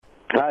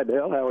Hi,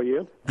 Bill. How are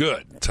you?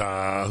 Good.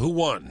 Who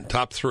won?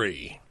 Top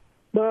three.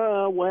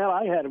 Well,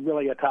 I had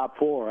really a top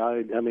four.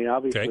 I mean,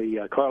 obviously,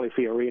 Carly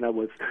Fiorina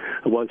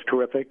was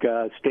terrific,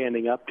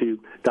 standing up to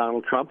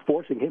Donald Trump,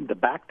 forcing him to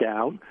back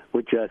down,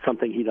 which is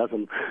something he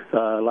doesn't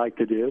like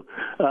to do.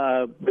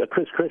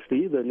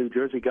 Christie, the New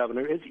Jersey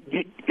governor, is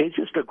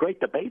just a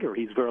great debater.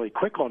 He's very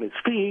quick on his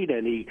feet,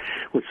 and he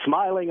was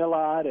smiling a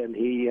lot, and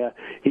he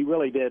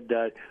really did,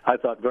 I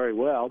thought, very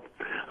well.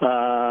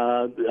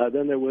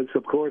 Then there was,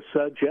 of course,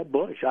 Jeb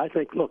Bush. I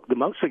think, look, the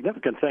most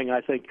significant thing,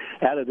 I think,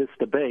 out of this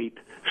debate,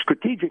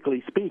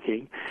 strategically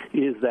speaking,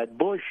 is that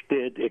Bush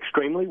did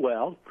extremely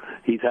well.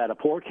 He's had a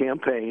poor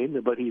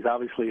campaign, but he's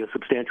obviously a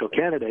substantial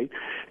candidate,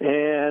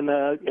 and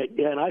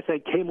I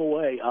think came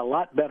away a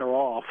lot better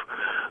off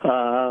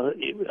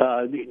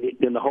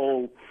in the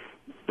whole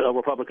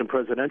Republican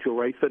presidential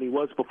race than he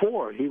was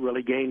before. He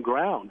really gained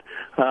ground.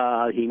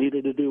 He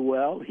needed to do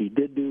well. He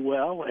did do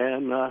well,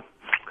 and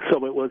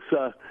so it was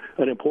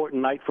an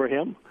important night for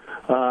him.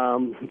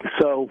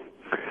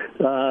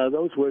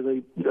 Those were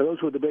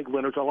the big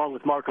winners, along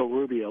with Marco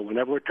Rubio.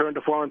 Whenever it turned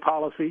to foreign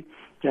policy,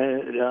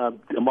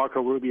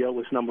 Marco Rubio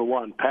was number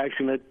one.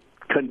 Passionate,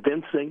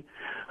 convincing.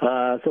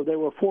 So there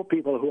were four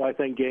people who I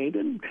think gained,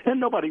 and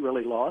nobody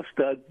really lost.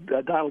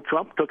 Donald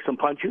Trump took some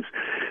punches,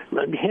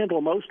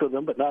 handled most of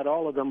them, but not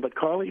all of them. But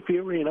Carly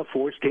Fiorina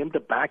forced him to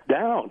back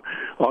down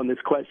on this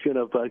question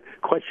of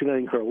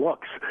questioning her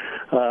looks.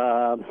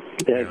 And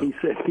he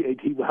said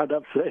he wound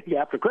up saying,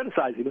 after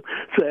criticizing him,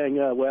 saying,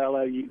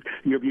 "Well,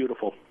 you're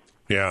beautiful."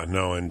 Yeah,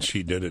 no, and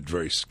she did it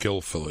very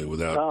skillfully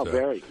without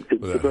very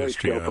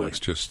histrionics,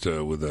 just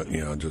with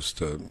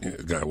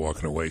a guy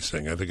walking away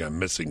saying, "I think I'm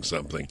missing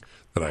something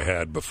that I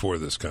had before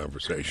this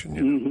conversation."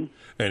 You know?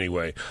 Mm-hmm.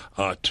 Anyway,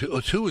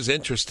 too was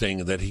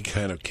interesting that he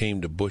kind of came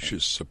to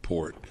Bush's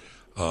support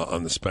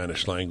on the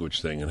Spanish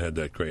language thing and had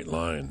that great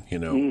line. You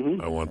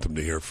know, I want them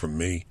to hear from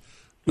me.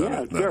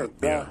 Not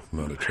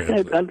a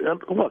translator. And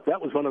look,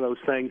 that was one of those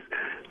things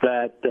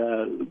that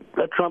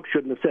Trump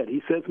shouldn't have said.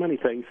 He says many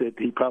things that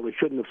he probably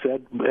shouldn't have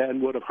said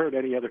and would have hurt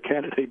any other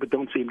candidate, but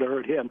don't seem to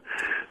hurt him.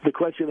 The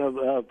question of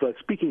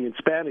speaking in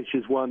Spanish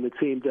is one that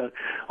seemed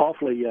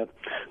awfully,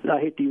 I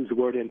hate to use the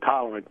word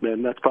intolerant,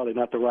 and that's probably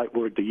not the right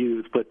word to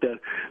use, but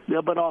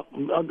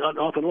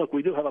often, look,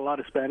 we do have a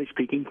lot of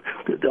Spanish-speaking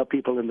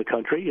people in the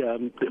country.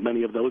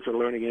 Many of those are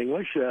learning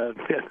English.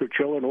 Their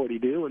children already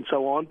do, and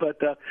so on,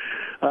 but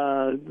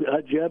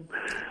Jeb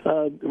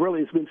really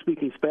has been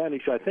speaking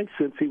Spanish, I think,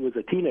 since he was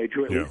a teenager,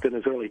 at least in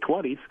his early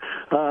 20s.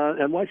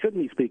 And why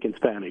shouldn't he speak in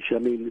Spanish? I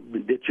mean,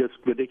 it's just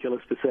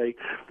ridiculous to say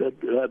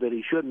that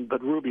he shouldn't.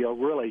 But Rubio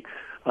really,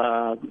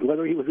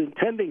 whether he was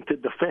intending to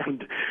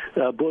defend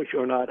Bush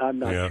or not, I'm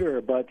not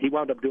sure, but he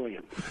wound up doing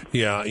it.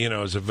 Yeah, you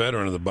know, as a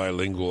veteran of the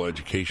bilingual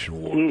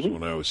education wars,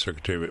 when I was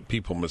secretary,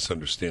 people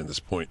misunderstand this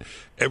point.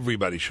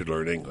 Everybody should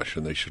learn English,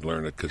 and they should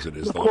learn it because it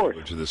is the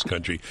language of this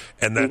country,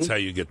 and that's how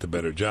you get the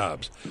better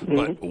jobs.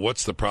 But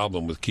what's the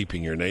problem with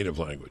keeping your native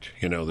language?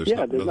 You know, there's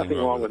nothing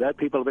wrong with that.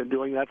 People have been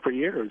doing that for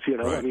years. You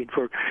know, I mean,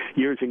 for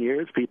years and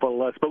years,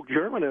 people spoke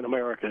German in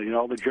America. You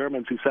know, all the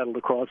Germans who settled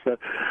across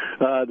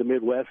the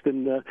Midwest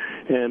and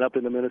up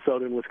into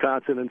Minnesota and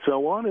Wisconsin and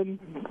so on, and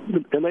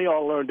they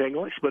all learned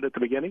English. But at the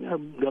beginning,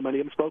 many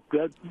of them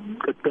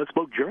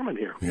spoke German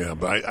here. Yeah,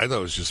 but I thought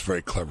it was just a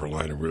very clever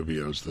line of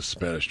Rubio's, the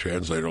Spanish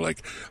translator.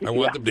 Like, I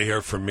want them to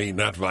hear from me,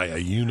 not via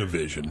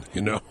Univision.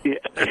 You know.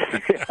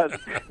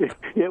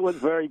 It was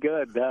very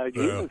good.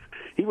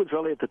 He was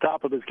really at the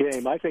top of his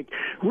game. I think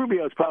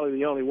Rubio is probably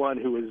the only one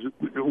who was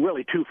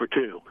really 2 for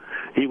 2.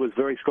 He was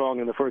very strong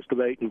in the first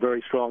debate and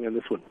very strong in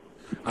this one.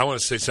 I want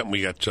to say something.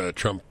 We got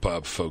Trump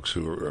folks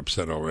who are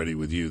upset already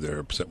with you. They're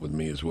upset with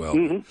me as well.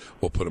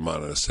 We'll put them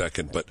on in a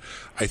second. But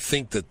I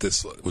think that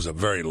this was a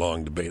very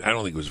long debate. I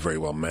don't think it was a very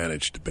well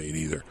managed debate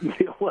either.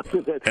 It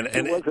wasn't.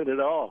 It wasn't at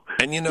all.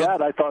 And you know,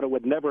 God, I thought it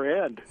would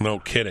never end. No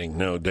kidding.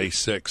 No, day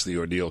 6, the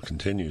ordeal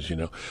continues. You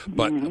know,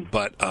 but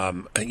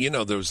you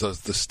know, there was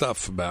the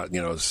stuff about,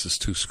 you know, this is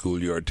 2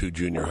 schoolyard, 2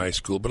 junior high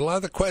school. But a lot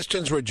of the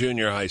questions were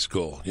junior high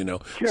school. You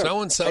know,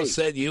 so and so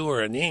said you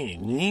were a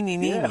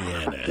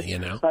you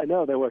know. I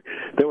know. There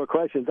were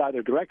questions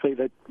either directly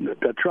to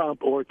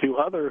Trump or to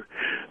other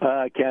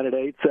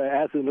candidates,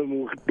 asking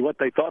them what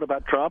they thought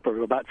about Trump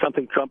or about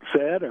something Trump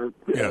said.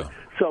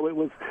 So it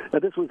was.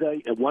 This was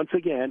once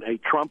again a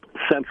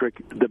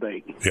Trump-centric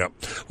debate. Yeah.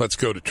 Let's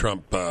go to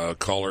Trump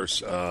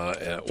callers,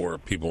 or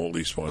people at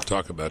least want to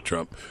talk about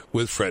Trump,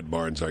 with Fred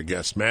Barnes, our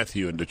guest.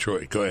 Matthew in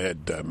Detroit. Go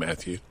ahead,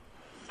 Matthew.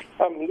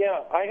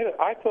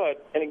 I thought,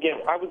 and again,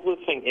 I was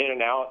listening in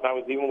and out, and I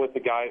was even with the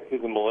guy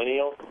who's a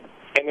millennial.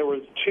 And there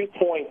was 2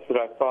 points that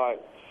I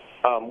thought.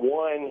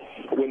 One,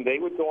 when they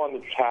would go on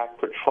the track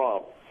for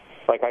Trump,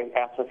 like I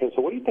asked him,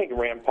 so what do you think of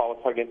Rand Paul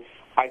was talking?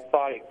 I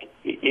thought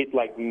it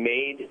like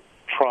made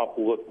Trump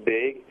look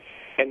big.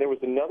 And there was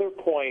another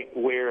point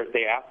where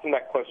they asked him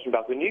that question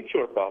about the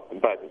nuclear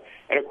button.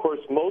 And, of course,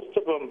 most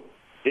of them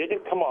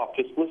didn't come off,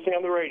 just listening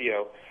on the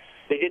radio.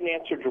 They didn't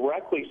answer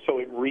directly, so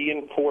it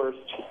reinforced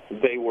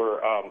they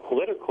were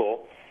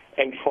political.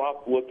 and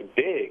Trump looked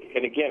big.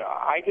 And again,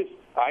 I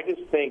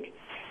just think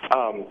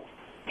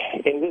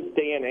in this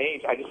day and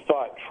age, I just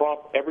thought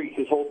Trump,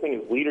 his whole thing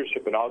is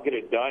leadership, and I'll get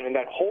it done. And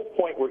that whole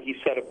point where he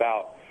said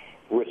about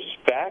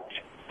respect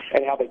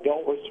and how they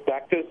don't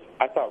respect us,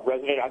 I thought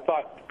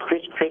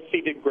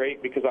Christie did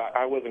great because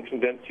I wasn't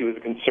convinced he was a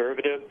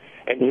conservative.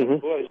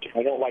 And Bush,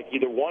 I don't like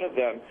either one of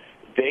them.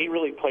 They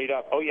really played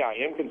up, oh, yeah, I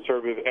am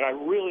conservative. And I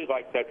really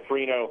like that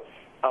Fiorina,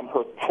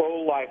 her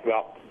pro-life,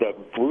 about the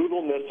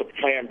brutalness of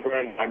Planned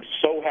Parenthood. I'm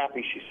so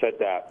happy she said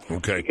that.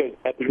 Okay. Because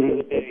at the end of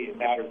the day, it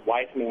matters.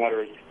 Life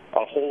matters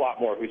a whole lot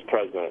more who's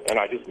president. And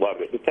I just love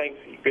it. But thanks.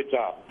 Good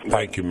job.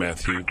 Thank you,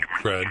 Matthew.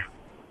 Fred?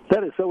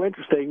 That is so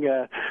interesting,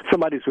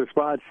 somebody's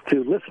response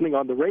to listening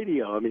on the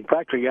radio. I mean,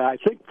 I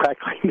think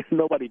practically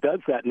nobody does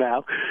that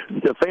now.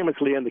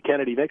 Famously in the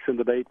Kennedy-Nixon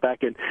debate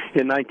back in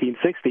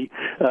 1960,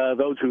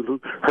 those who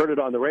heard it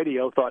on the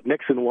radio thought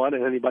Nixon won,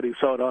 and anybody who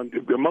saw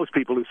it most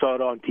people who saw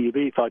it on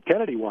TV thought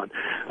Kennedy won.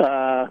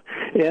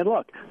 And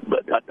look,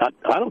 but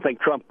I don't think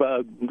Trump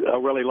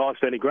really lost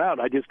any ground.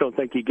 I just don't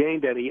think he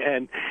gained any.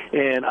 And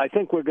I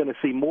think we're going to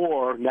see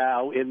more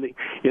now in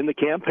the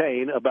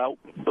campaign about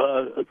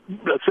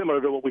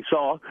similar to what we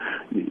saw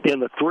in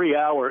the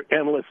 3-hour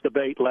endless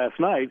debate last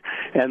night,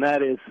 and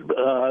that is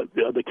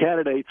the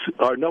candidates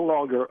are no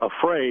longer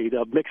afraid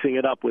of mixing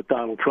it up with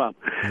Donald Trump.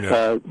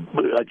 Yeah.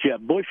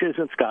 Jeb Bush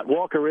isn't, Scott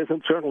Walker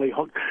isn't, certainly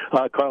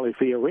Carly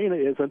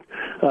Fiorina isn't,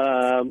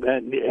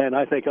 and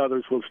I think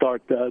others will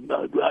start,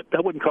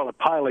 I wouldn't call it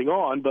piling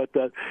on, but,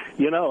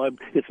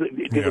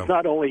 it's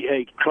not only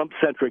a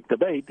Trump-centric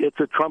debate, it's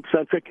a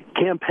Trump-centric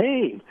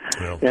campaign,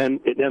 and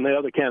the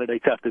other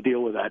candidates have to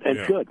deal with that,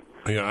 and should.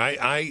 Yeah,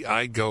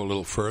 I go a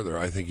little further.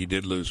 I think he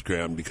did lose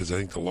ground because I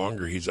think the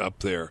longer he's up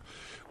there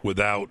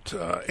without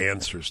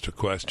answers to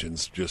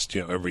questions, just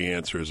every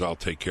answer is I'll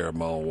take care of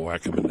him, I'll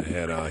whack him in the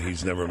head.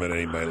 He's never met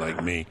anybody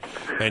like me.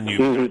 And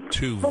you've got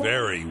two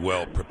very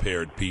well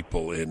prepared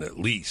people in at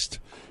least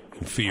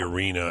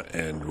Fiorina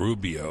and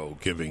Rubio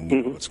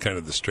giving it's kind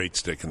of the straight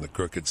stick and the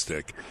crooked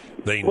stick.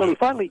 He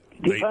finally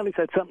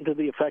said something to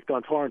the effect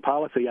on foreign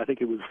policy. I think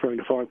he was referring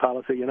to foreign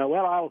policy.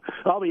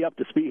 I'll be up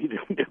to speed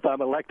if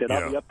I'm elected. Yeah.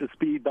 I'll be up to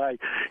speed by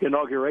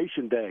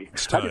Inauguration Day.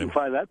 I didn't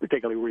find that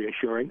particularly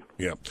reassuring.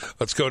 Yeah,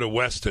 let's go to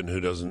Weston, who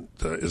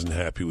isn't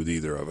happy with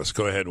either of us.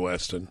 Go ahead,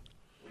 Weston.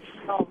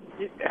 How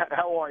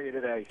are you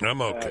today?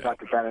 I'm okay,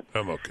 Dr. Bennett.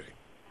 I'm okay.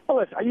 Well,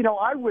 listen,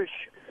 I wish.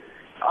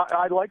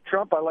 I like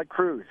Trump. I like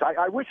Cruz.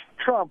 I wish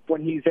Trump,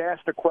 when he's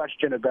asked a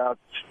question about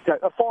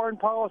a foreign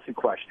policy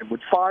question,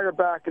 would fire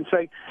back and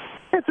say,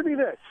 answer me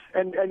this,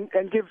 and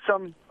give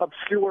some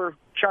obscure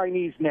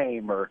Chinese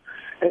name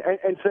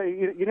and say,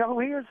 you know who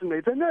he is? And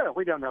they say, no,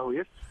 we don't know who he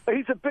is.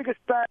 He's the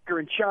biggest banker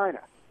in China.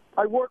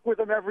 I work with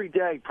him every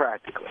day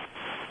practically.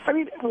 I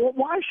mean,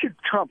 why should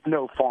Trump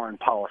know foreign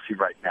policy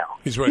right now?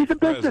 He's a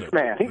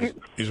businessman.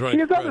 He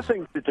has other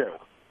things to do.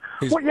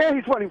 He's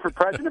running for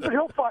president, but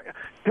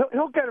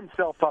he'll get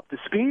himself up to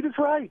speed. Is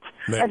right,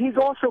 and he's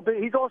also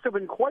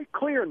been quite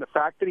clear in the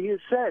fact that he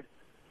has said,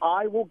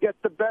 "I will get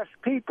the best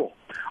people.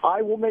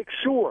 I will make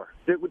sure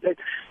that."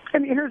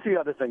 And here's the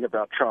other thing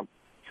about Trump.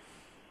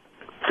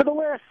 For the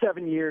last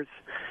 7 years,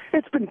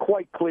 it's been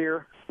quite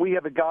clear we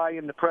have a guy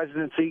in the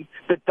presidency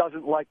that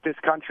doesn't like this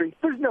country.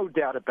 There's no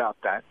doubt about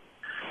that.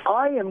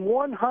 I am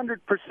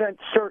 100%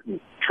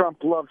 certain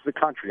Trump loves the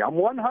country. I'm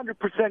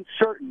 100%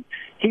 certain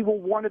he will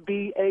want to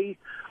be a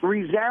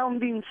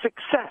resounding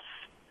success.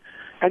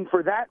 And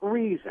for that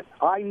reason,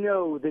 I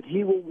know that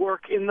he will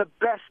work in the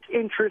best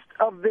interest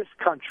of this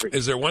country.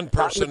 Is there one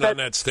person on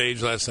that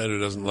stage last night who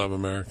doesn't love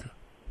America?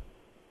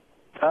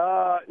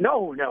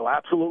 No,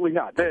 absolutely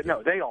not. They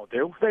all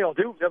do. They all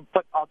do.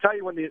 But I'll tell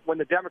you, when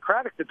the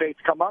Democratic debates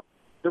come up,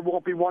 there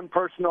won't be one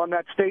person on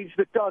that stage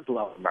that does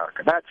love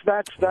America.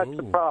 That's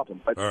the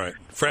problem. But, all right,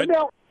 Fred.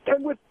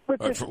 And with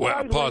this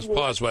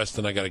pause,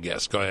 Weston. I got to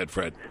guess. Go ahead,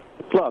 Fred.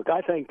 Look,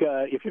 I think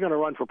if you're going to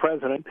run for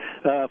president,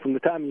 from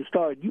the time you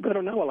start, you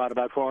better know a lot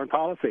about foreign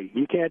policy.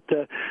 You can't,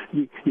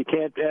 you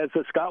can't, as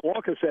Scott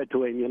Walker said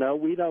to him,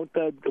 we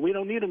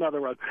don't need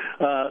another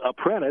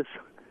apprentice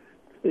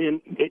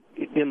in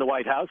the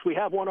White House. We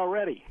have one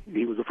already.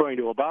 He was referring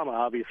to Obama,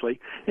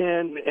 obviously,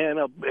 and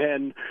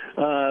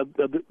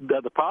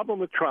the problem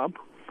with Trump,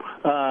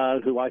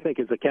 who I think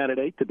is a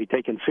candidate to be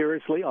taken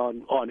seriously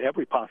on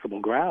every possible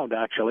ground,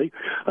 actually,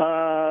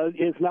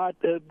 is not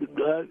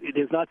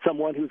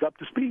someone who's up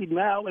to speed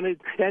now, and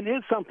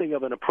is something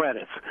of an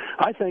apprentice.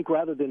 I think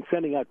rather than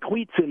sending out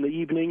tweets in the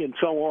evening and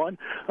so on,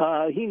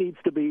 he needs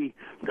to be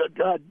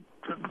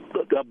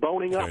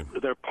boning up.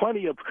 There are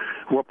plenty of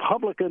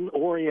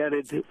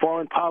Republican-oriented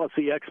foreign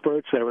policy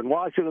experts. They're in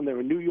Washington, they're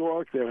in New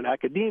York, they're in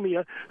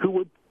academia, who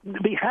would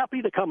be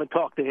happy to come and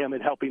talk to him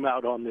and help him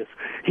out on this.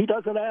 He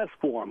doesn't ask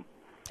for him.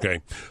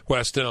 Okay.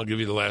 Weston, I'll give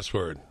you the last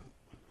word.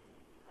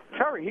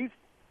 Terry,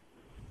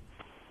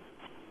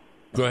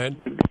 Go ahead.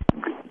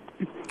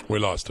 We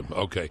lost him.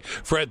 Okay.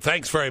 Fred,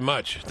 thanks very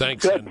much.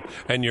 Thanks.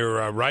 And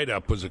your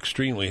write-up was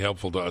extremely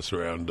helpful to us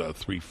around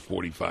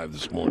 3:45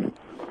 this morning.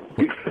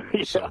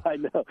 Yeah, so, I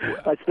know.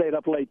 I stayed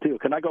up late, too.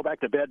 Can I go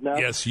back to bed now?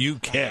 Yes, you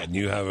can.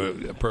 You have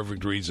a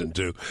perfect reason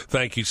to.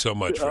 Thank you so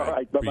much, Frank. All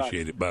right, bye-bye.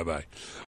 Appreciate it. Bye-bye.